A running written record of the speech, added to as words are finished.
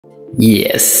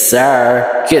Yes,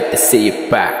 sir. Good to see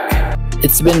you back.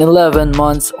 It's been 11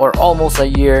 months or almost a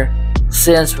year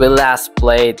since we last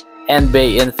played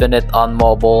NBA Infinite on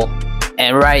mobile,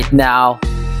 and right now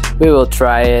we will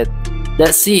try it.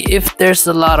 Let's see if there's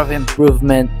a lot of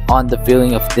improvement on the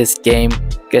feeling of this game,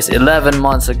 because 11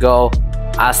 months ago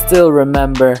I still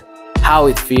remember how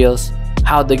it feels,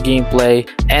 how the gameplay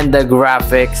and the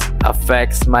graphics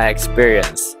affects my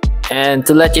experience. And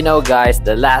to let you know guys,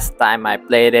 the last time I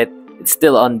played it, it's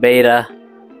still on beta.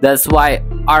 That's why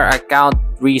our account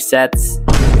resets.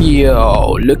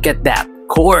 Yo, look at that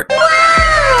court.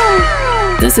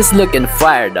 Wow! This is looking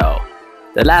fire though.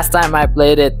 The last time I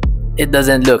played it, it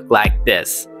doesn't look like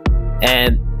this.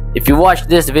 And if you watch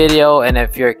this video and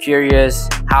if you're curious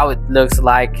how it looks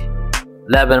like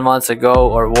 11 months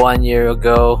ago or 1 year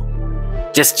ago,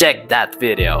 just check that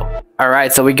video.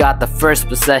 Alright, so we got the first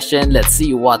possession. Let's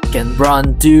see what can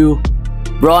Bron do.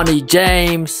 Bronny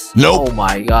James. Nope. Oh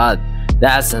my god.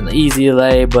 That's an easy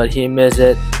lay, but he missed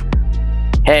it.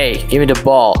 Hey, give me the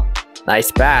ball.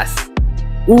 Nice pass.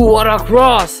 Ooh, what a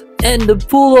cross. And the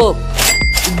pull-up.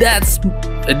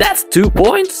 That's 2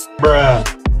 points? Bruh.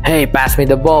 Hey, pass me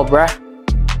the ball, bruh.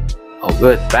 Oh,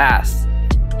 good pass.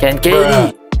 Ken Katie.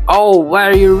 Bruh. Oh, where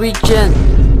are you reaching?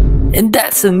 And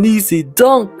that's an easy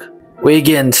dunk.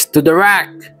 Wiggins to the rack.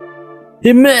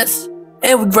 He missed.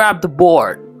 And we grab the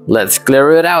board. Let's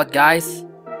clear it out, guys.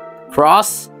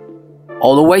 Cross.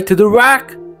 All the way to the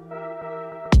rack.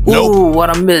 Nope. Ooh,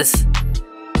 what a miss.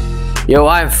 Yo,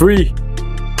 I'm free.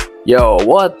 Yo,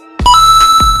 what?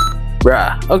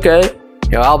 Bruh, okay.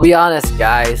 Yo, I'll be honest,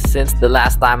 guys. Since the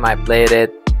last time I played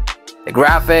it, the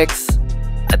graphics,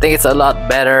 I think it's a lot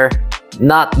better.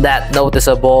 Not that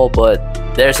noticeable, but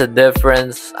there's a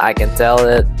difference. I can tell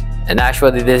it. And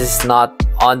actually, this is not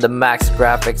on the max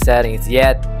graphic settings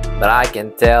yet, but I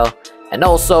can tell. And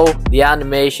also, the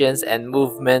animations and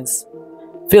movements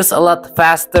feels a lot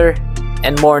faster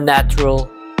and more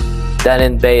natural than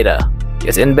in beta.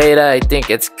 Because in beta, I think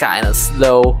it's kind of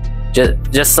slow.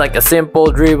 Just like a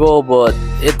simple dribble, but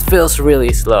it feels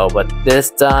really slow. But this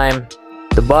time,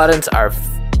 the buttons are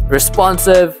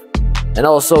responsive, and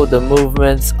also the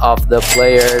movements of the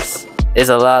players is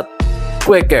a lot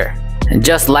quicker. And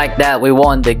just like that, we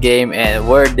won the game and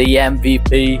we're the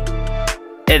MVP.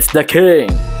 It's the king,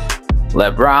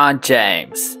 LeBron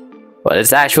James. But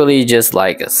it's actually just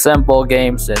like a simple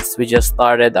game since we just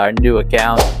started our new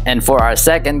account. And for our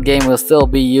second game, we'll still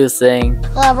be using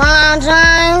LeBron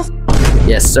James.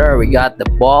 Yes sir, we got the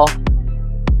ball.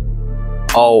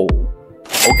 Oh,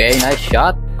 okay, nice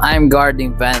shot. I'm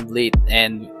guarding Van Vliet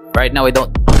and right now we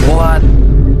don't... What?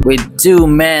 With 2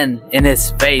 men in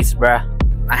his face, bruh.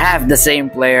 I have the same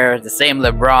player, the same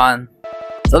LeBron.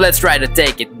 So let's try to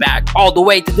take it back all the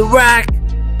way to the rack.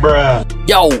 Bruh.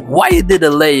 Yo, why you did a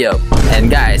layup?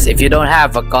 And guys, if you don't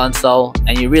have a console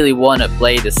and you really want to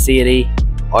play the city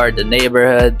or the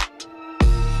neighborhood,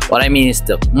 what I mean is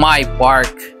the My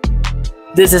Park,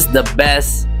 this is the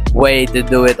best way to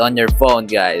do it on your phone,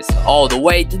 guys. All the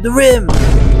way to the rim.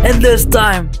 And this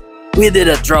time, we did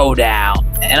a throwdown.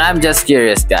 And I'm just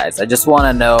curious, guys. I just want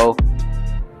to know,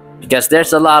 because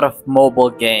there's a lot of mobile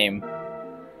game.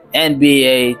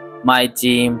 NBA, My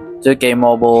Team, 2K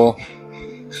Mobile,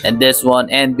 and this one,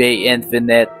 NBA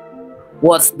Infinite.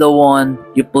 What's the one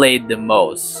you played the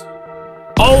most?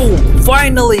 Oh,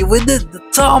 finally, we did the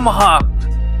tomahawk.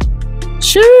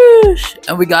 Sheesh.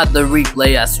 And we got the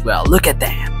replay as well. Look at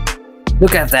that.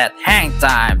 Look at that hang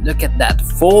time. Look at that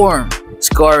form.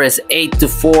 Score is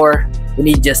 8-4. We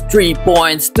need just 3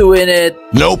 points to win it.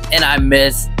 Nope. And I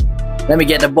missed. Let me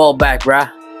get the ball back, bruh.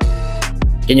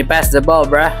 Can you pass the ball,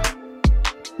 bruh?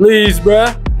 Please,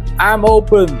 bruh. I'm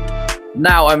open.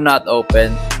 Now I'm not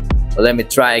open. But let me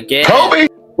try again. Kobe.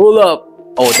 Pull up.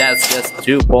 Oh, that's just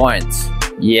 2 points.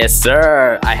 Yes,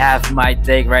 sir. I have my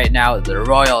take right now, the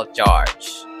royal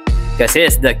charge. Because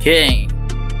he's the king.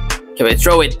 Can we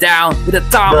throw it down with a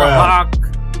tomahawk?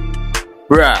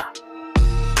 Bruh.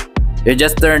 You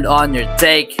just turned on your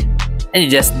take and you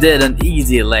just did an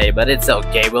easy lay, but it's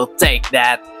okay. We'll take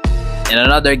that. In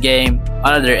another game,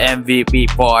 another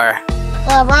MVP for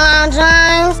LeBron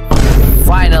James.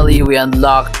 Finally, we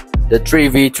unlocked the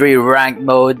 3v3 rank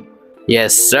mode.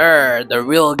 Yes, sir. The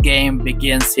real game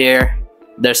begins here.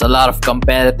 There's a lot of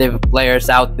competitive players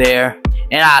out there.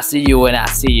 And I see you when I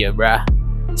see you, bruh.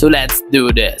 So let's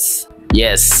do this.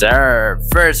 Yes, sir.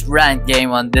 First ranked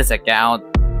game on this account.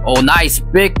 Oh, nice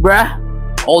pick, bruh.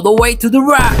 All the way to the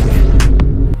rack.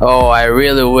 Oh, I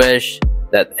really wish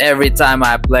that every time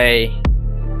I play,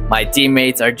 my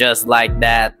teammates are just like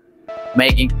that,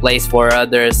 making plays for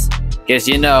others. Because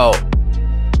you know,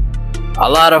 a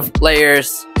lot of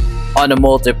players on a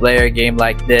multiplayer game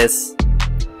like this,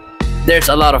 there's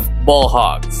a lot of ball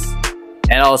hogs.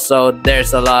 And also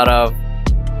there's a lot of,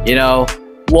 you know,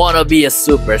 wanna be a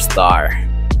superstar.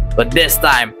 But this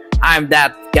time, I'm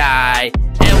that guy,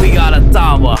 and we got a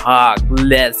tomahawk.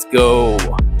 Let's go.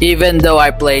 Even though I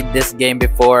played this game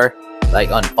before, like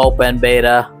on open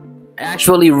beta, I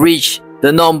actually reached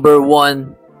the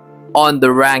 #1 on the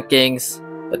rankings,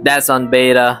 but that's on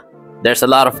beta. There's a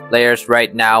lot of players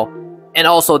right now, and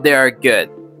also they are good.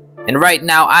 And right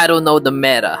now, I don't know the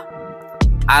meta.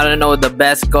 I don't know the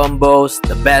best combos,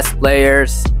 the best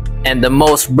players, and the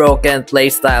most broken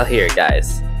playstyle here,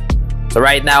 guys. So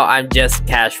right now, I'm just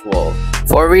casual.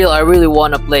 For real, I really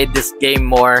want to play this game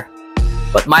more,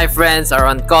 but my friends are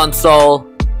on console.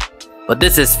 But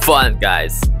this is fun,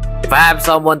 guys. If I have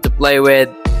someone to play with,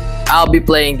 I'll be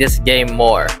playing this game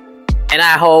more. And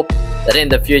I hope that in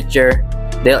the future,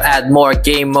 they'll add more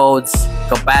game modes,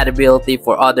 compatibility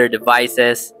for other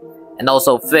devices, and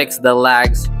also fix the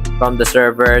lags from the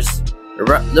servers.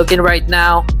 Looking right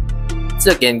now, it's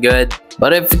looking good.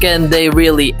 But if can they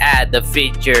really add the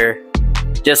feature,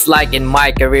 just like in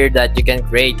my career, that you can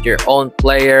create your own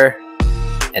player,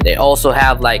 and they also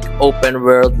have like open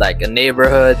world, like a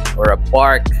neighborhood or a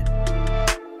park,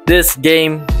 this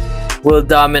game will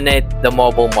dominate the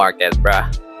mobile market, bruh.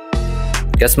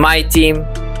 Because my team,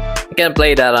 you can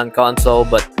play that on console,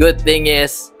 but good thing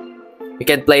is you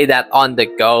can play that on the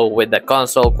go with the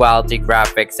console quality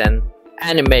graphics and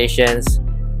animations.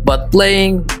 But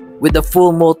playing with the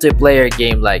full multiplayer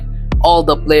game, like all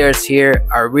the players here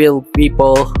are real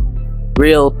people,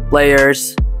 real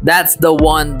players, that's the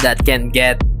one that can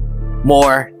get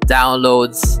more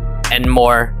downloads and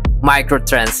more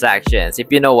microtransactions,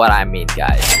 if you know what I mean,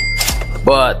 guys.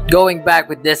 But going back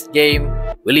with this game,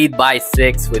 we lead by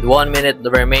 6 with 1 minute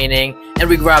remaining, and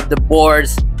we grab the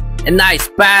boards. A nice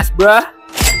pass, bruh.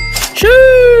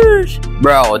 Sheesh.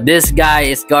 Bro, this guy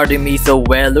is guarding me so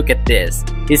well. Look at this.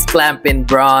 He's clamping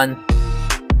Braun.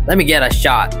 Let me get a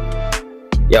shot.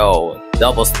 Yo,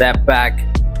 double step back.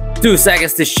 2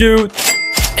 seconds to shoot.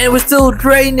 And we still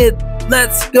drain it.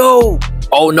 Let's go.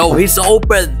 Oh no, he's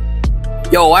open.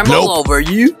 Yo, I'm all over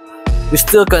you. We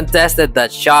still contested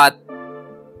that shot.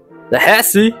 The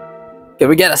Yessir. Can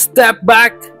we get a step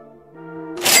back?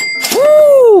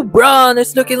 Woo! Braun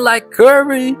is looking like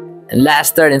Curry. And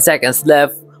last 13 seconds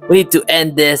left. We need to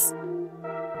end this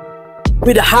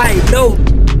with a high note.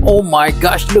 Oh my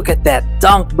gosh, look at that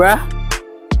dunk, bruh.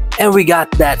 And we got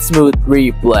that smooth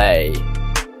replay.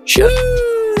 Shoo!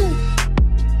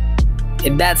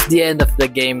 And that's the end of the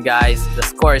game, guys. The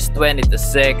score is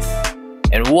 20-6.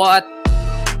 And what?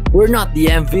 We're not the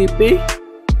MVP,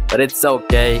 but it's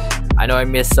okay. I know I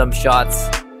missed some shots,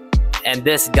 and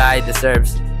this guy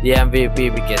deserves the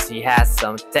MVP because he has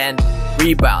some 10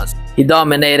 rebounds. He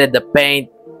dominated the paint.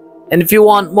 And if you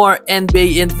want more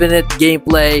NBA Infinite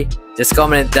gameplay, just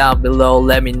comment it down below,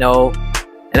 let me know.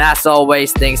 And as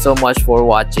always, thanks so much for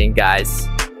watching, guys.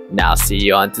 Now see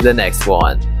you on to the next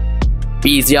one.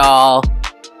 Peace, y'all.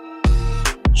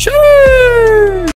 Sure.